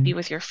be Mm-hmm. happy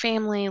with your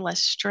family,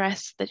 less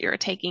stress that you're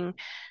taking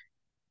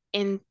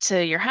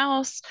into your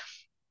house.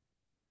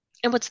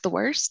 And what's the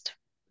worst?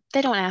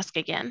 They don't ask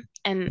again.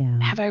 And Yeah.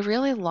 have I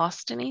really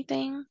lost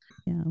anything?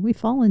 Yeah. We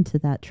fall into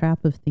that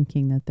trap of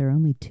thinking that there are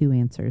only two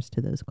answers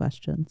to those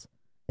questions.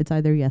 It's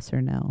either yes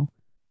or no.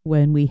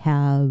 When we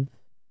have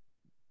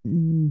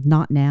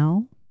not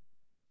now,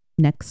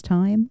 next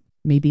time,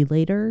 maybe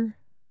later,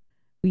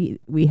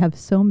 we have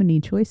so many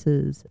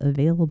choices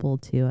available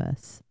to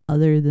us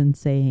other than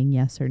saying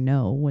yes or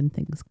no when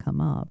things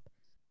come up.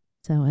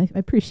 So I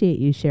appreciate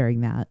you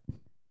sharing that.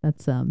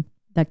 That's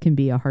that can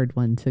be a hard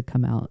one to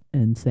come out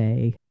and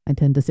say. I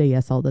tend to say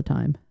yes all the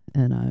time,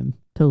 and I'm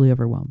totally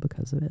overwhelmed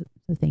because of it.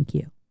 So thank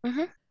you.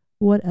 Hmm.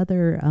 What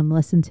other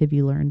lessons have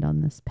you learned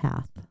on this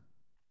path?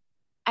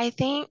 I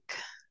think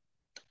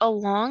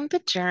along the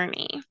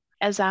journey,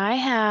 as I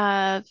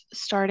have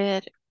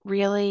started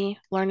really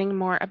learning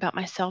more about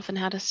myself and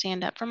how to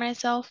stand up for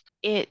myself,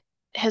 it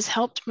has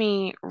helped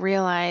me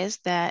realize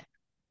that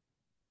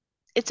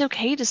it's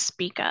okay to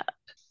speak up.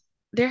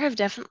 There have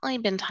definitely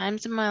been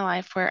times in my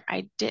life where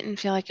I didn't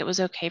feel like it was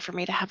okay for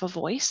me to have a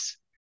voice.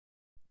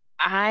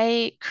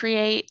 I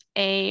create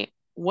a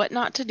what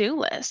not to do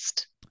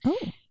list Oh,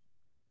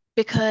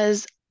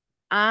 because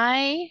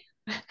I,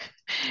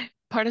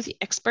 part of the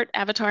expert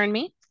avatar in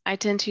me, I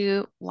tend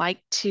to like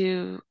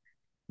to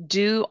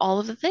do all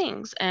of the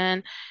things.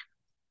 And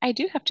I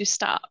do have to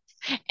stop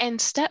and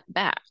step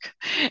back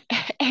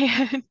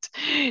and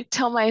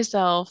tell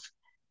myself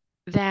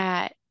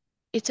that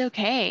it's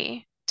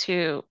okay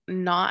to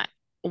not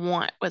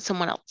want what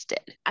someone else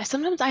did.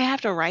 Sometimes I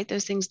have to write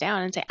those things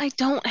down and say, I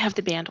don't have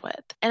the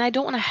bandwidth and I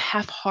don't want to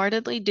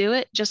half-heartedly do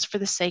it just for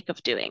the sake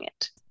of doing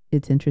it.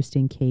 it's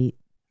interesting, Kate.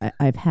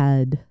 I've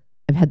had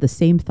the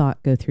same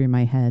thought go through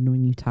my head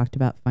when you talked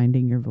about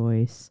finding your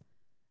voice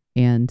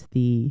and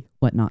the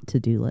what not to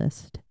do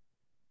list.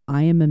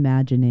 I am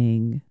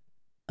imagining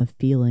a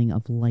feeling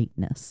of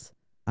lightness.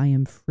 I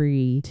am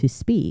free to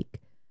speak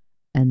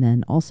and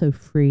then also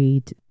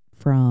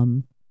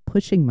from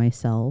pushing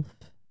myself,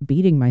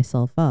 beating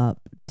myself up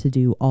to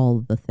do all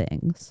the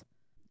things.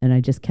 And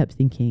I just kept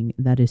thinking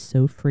that is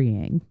so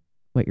freeing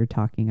what you're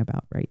talking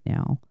about right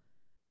now.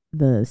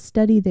 The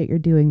study that you're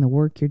doing, the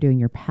work you're doing,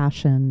 your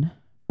passion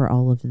for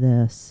all of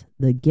this,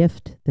 the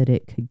gift that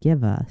it could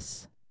give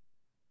us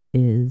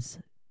is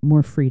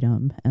more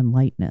freedom and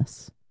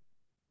lightness.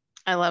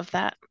 I love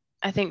that.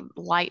 I think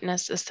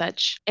lightness is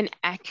such an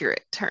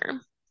accurate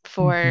term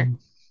for Mm-hmm.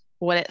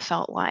 what it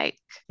felt like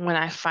when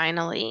I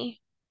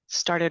finally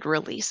started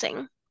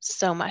releasing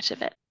so much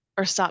of it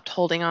or stopped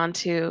holding on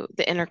to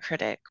the inner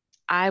critic.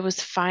 I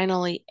was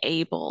finally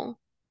able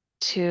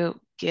to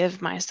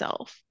give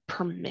myself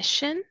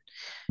permission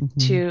Mm-hmm.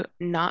 to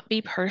not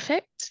be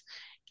perfect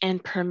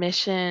and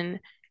permission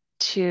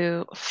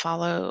to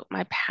follow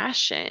my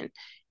passion.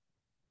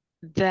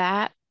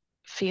 That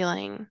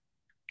feeling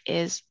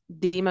is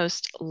the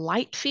most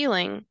light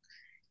feeling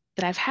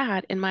that I've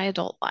had in my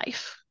adult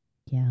life.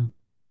 Yeah.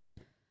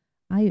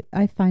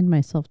 I find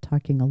myself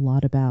talking a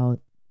lot about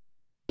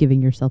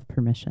giving yourself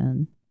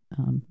permission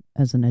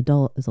as an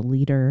adult, as a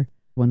leader.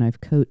 When I've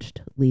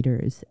coached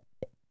leaders,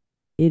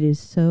 it is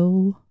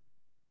so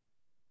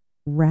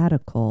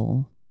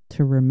radical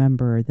to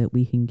remember that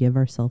we can give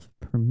ourselves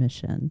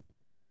permission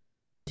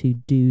to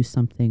do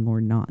something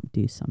or not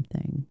do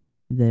something,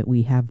 that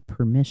we have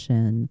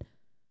permission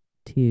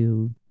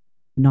to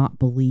not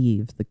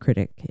believe the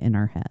critic in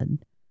our head,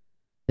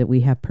 that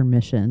we have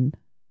permission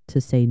to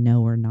say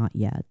no or not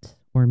yet,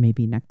 or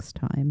maybe next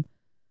time.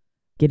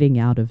 Getting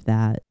out of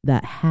that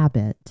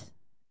habit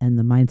and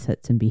the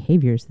mindsets and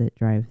behaviors that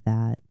drive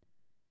that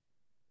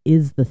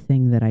is the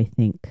thing that I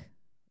think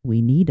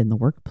we need in the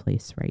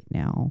workplace right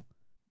now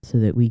so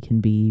that we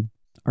can be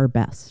our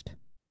best.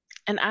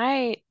 And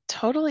I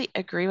totally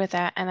agree with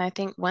that. And I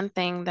think one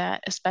thing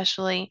that,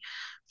 especially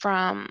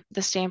from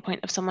the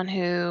standpoint of someone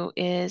who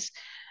is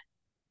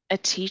a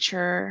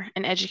teacher,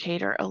 an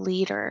educator, a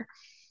leader,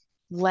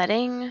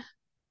 letting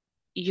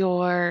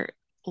your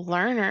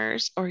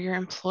learners or your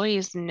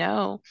employees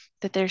know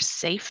that there's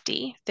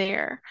safety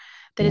there,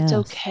 that it's Yes.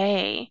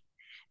 okay.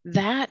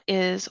 That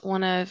is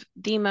one of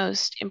the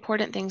most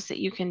important things that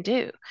you can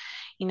do.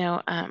 You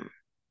know,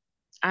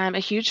 I'm a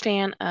huge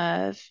fan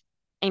of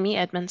Amy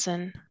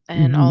Edmondson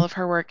and Hmm. all of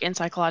her work in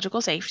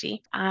psychological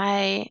safety.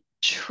 I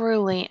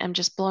truly am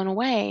just blown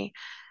away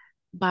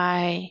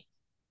by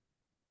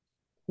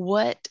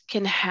what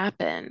can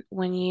happen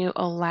when you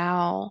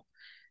allow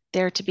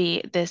there to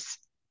be this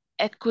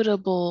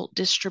equitable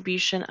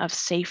distribution of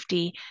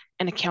safety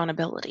and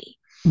accountability.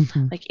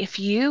 Hmm. Like if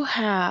you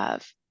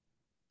have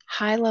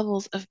high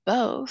levels of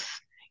both,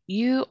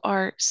 you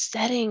are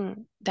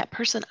setting that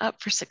person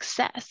up for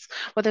success,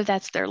 whether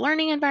that's their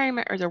learning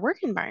environment or their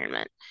work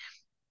environment.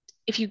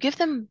 If you give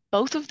them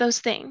both of those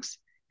things,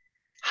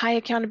 high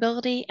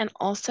accountability and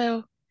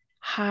also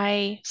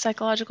high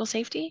psychological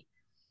safety,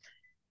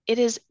 it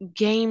is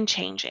game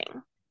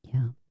changing.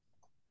 Yeah.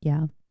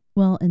 Yeah.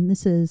 Well, and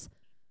this is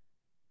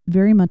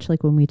very much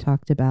like when we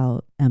talked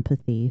about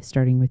empathy,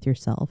 starting with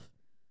yourself.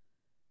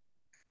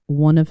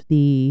 One of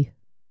the,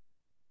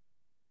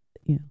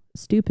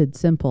 stupid,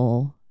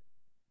 simple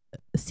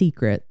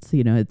secrets,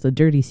 it's a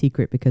dirty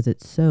secret because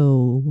it's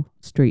so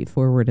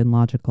straightforward and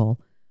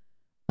logical,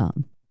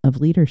 of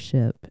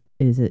leadership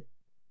is it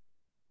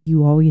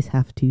you always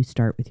have to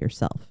start with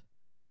yourself.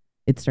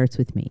 It starts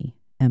with me.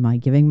 Am I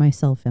giving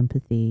myself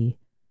empathy?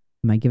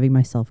 Am I giving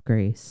myself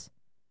grace?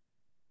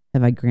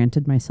 Have I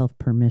granted myself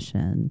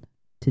permission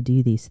to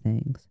do these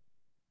things?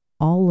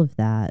 All of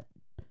that,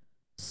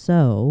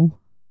 so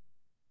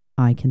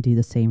I can do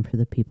the same for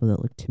the people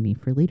that look to me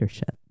for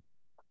leadership.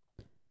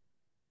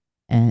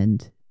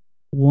 And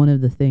one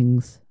of the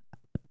things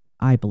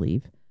I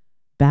believe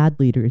bad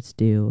leaders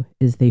do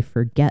is they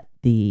forget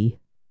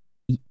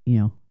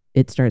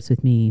it starts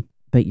with me,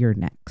 but you're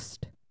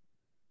next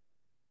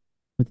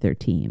with their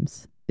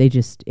teams. They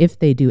just, if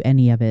they do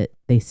any of it,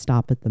 they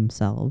stop at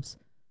themselves.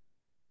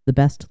 The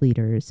best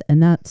leaders,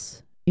 and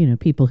that's,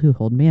 people who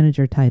hold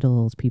manager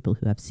titles, people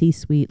who have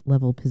C-suite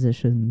level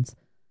positions.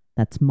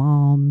 That's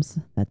moms,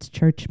 that's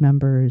church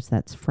members,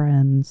 that's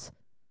friends.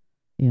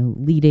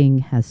 Leading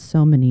has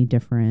so many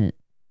different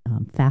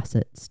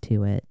facets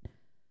to it.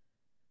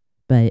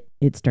 But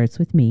it starts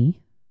with me.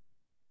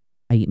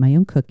 I eat my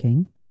own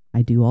cooking.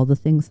 I do all the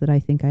things that I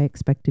think I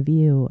expect of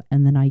you.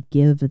 And then I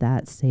give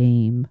that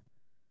same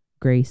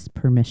grace,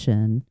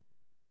 permission,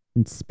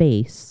 and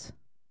space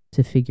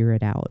to figure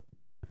it out.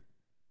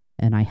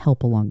 And I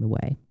help along the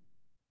way.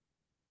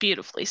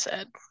 Beautifully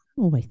said.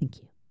 Oh, why, thank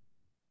you.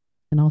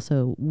 And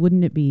also,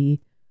 wouldn't it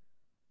be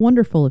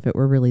wonderful if it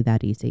were really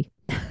that easy?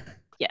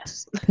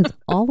 Yes. Because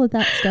all of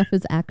that stuff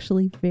is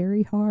actually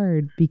very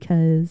hard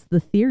because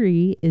the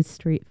theory is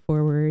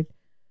straightforward.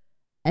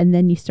 And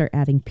then you start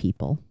adding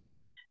people.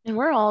 And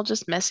we're all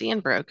just messy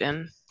and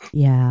broken.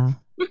 Yeah.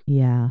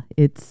 Yeah.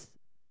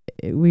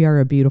 We are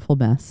a beautiful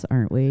mess,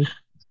 aren't we?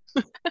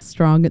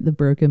 Strong at the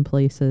broken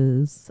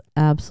places,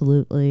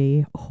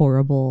 absolutely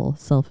horrible,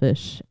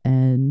 selfish,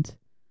 and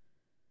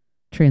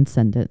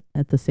transcendent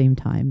at the same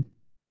time.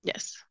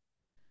 Yes.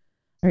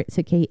 All right.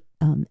 So, Kate,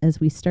 as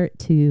we start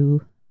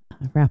to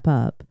wrap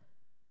up,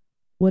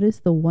 what is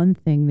the one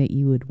thing that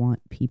you would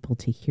want people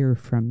to hear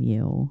from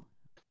you?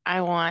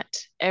 I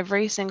want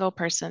every single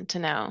person to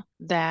know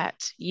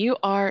that you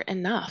are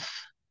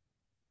enough.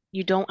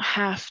 You don't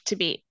have to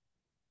be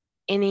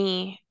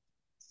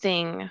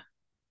anything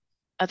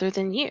other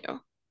than you.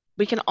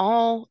 We can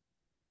all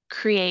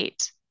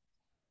create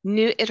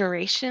new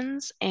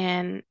iterations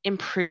and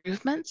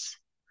improvements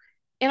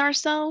in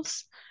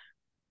ourselves,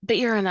 but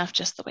you're enough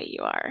just the way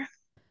you are.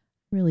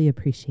 Really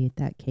appreciate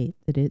that, Kate,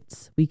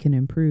 that we can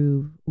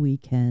improve, we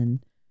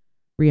can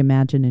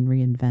reimagine and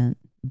reinvent,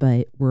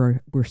 but we're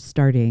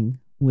starting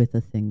with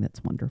a thing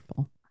that's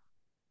wonderful.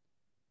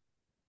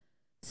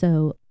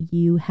 So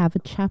you have a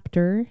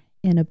chapter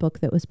in a book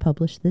that was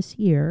published this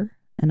year,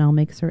 and I'll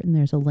make certain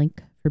there's a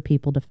link for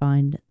people to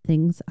find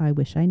things I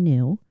wish I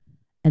knew.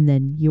 And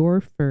then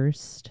your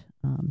first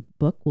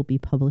book will be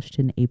published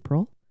in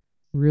April.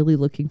 Really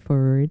looking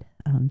forward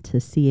to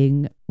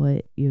seeing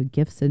what your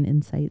gifts and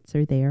insights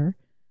are there.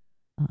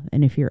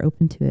 And if you're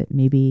open to it,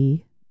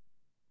 maybe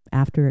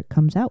after it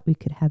comes out, we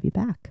could have you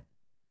back.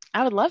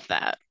 I would love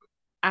that.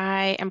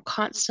 I am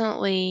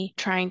constantly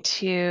trying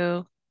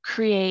to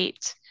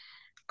create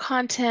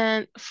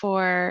content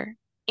for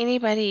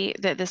anybody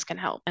that this can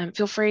help.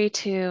 Feel free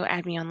to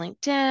add me on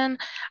LinkedIn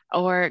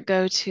or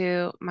go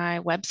to my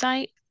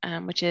website,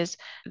 which is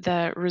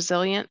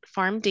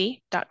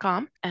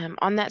theresilientfarmd.com.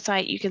 On that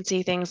site, you can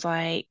see things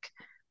like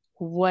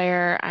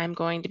where I'm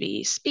going to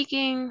be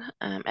speaking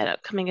at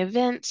upcoming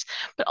events,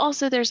 but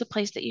also there's a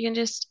place that you can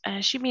just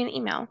shoot me an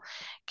email,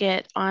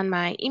 get on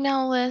my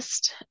email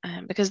list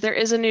because there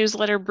is a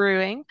newsletter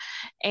brewing,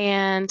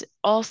 and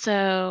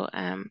also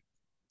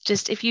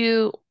just if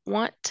you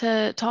want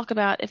to talk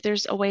about if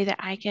there's a way that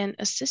I can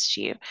assist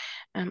you,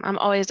 I'm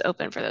always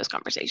open for those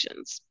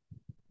conversations.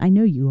 I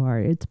know you are.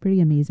 It's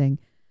pretty amazing.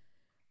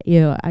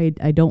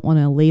 I don't want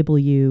to label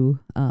you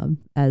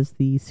as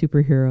the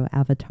superhero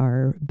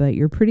avatar, but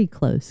you're pretty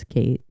close,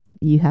 Kate.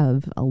 You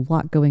have a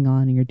lot going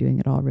on and you're doing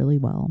it all really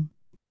well.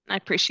 I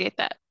appreciate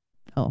that.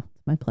 Oh,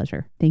 my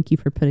pleasure. Thank you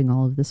for putting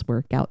all of this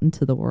work out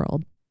into the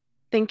world.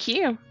 Thank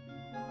you.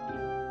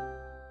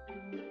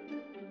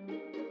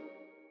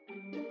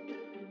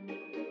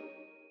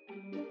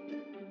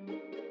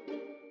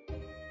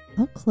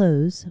 I'll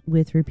close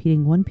with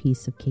repeating one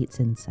piece of Kate's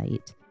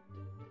insight.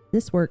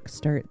 This work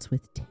starts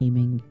with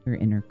taming your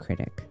inner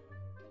critic.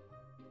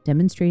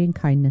 Demonstrating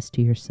kindness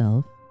to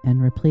yourself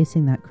and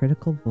replacing that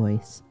critical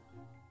voice,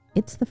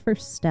 it's the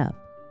first step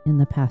in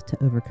the path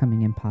to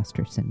overcoming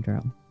imposter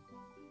syndrome.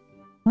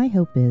 My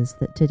hope is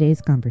that today's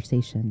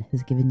conversation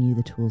has given you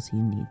the tools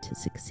you need to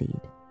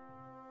succeed.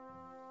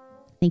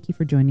 Thank you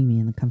for joining me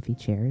in the comfy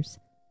chairs,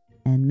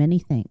 and many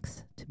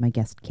thanks to my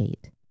guest,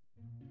 Kate.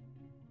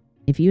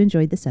 If you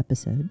enjoyed this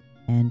episode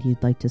and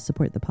you'd like to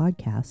support the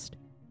podcast,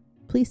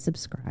 please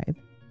subscribe,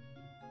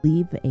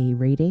 leave a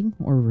rating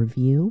or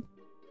review,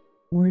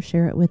 or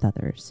share it with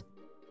others.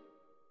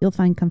 You'll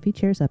find Comfy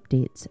Chairs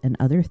updates and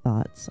other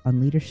thoughts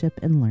on leadership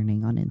and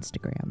learning on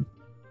Instagram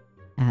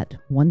at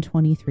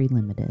 123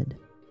 Limited.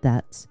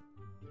 That's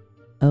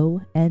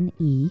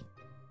ONE23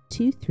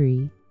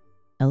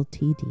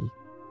 LTD.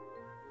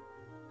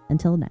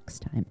 Until next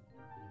time.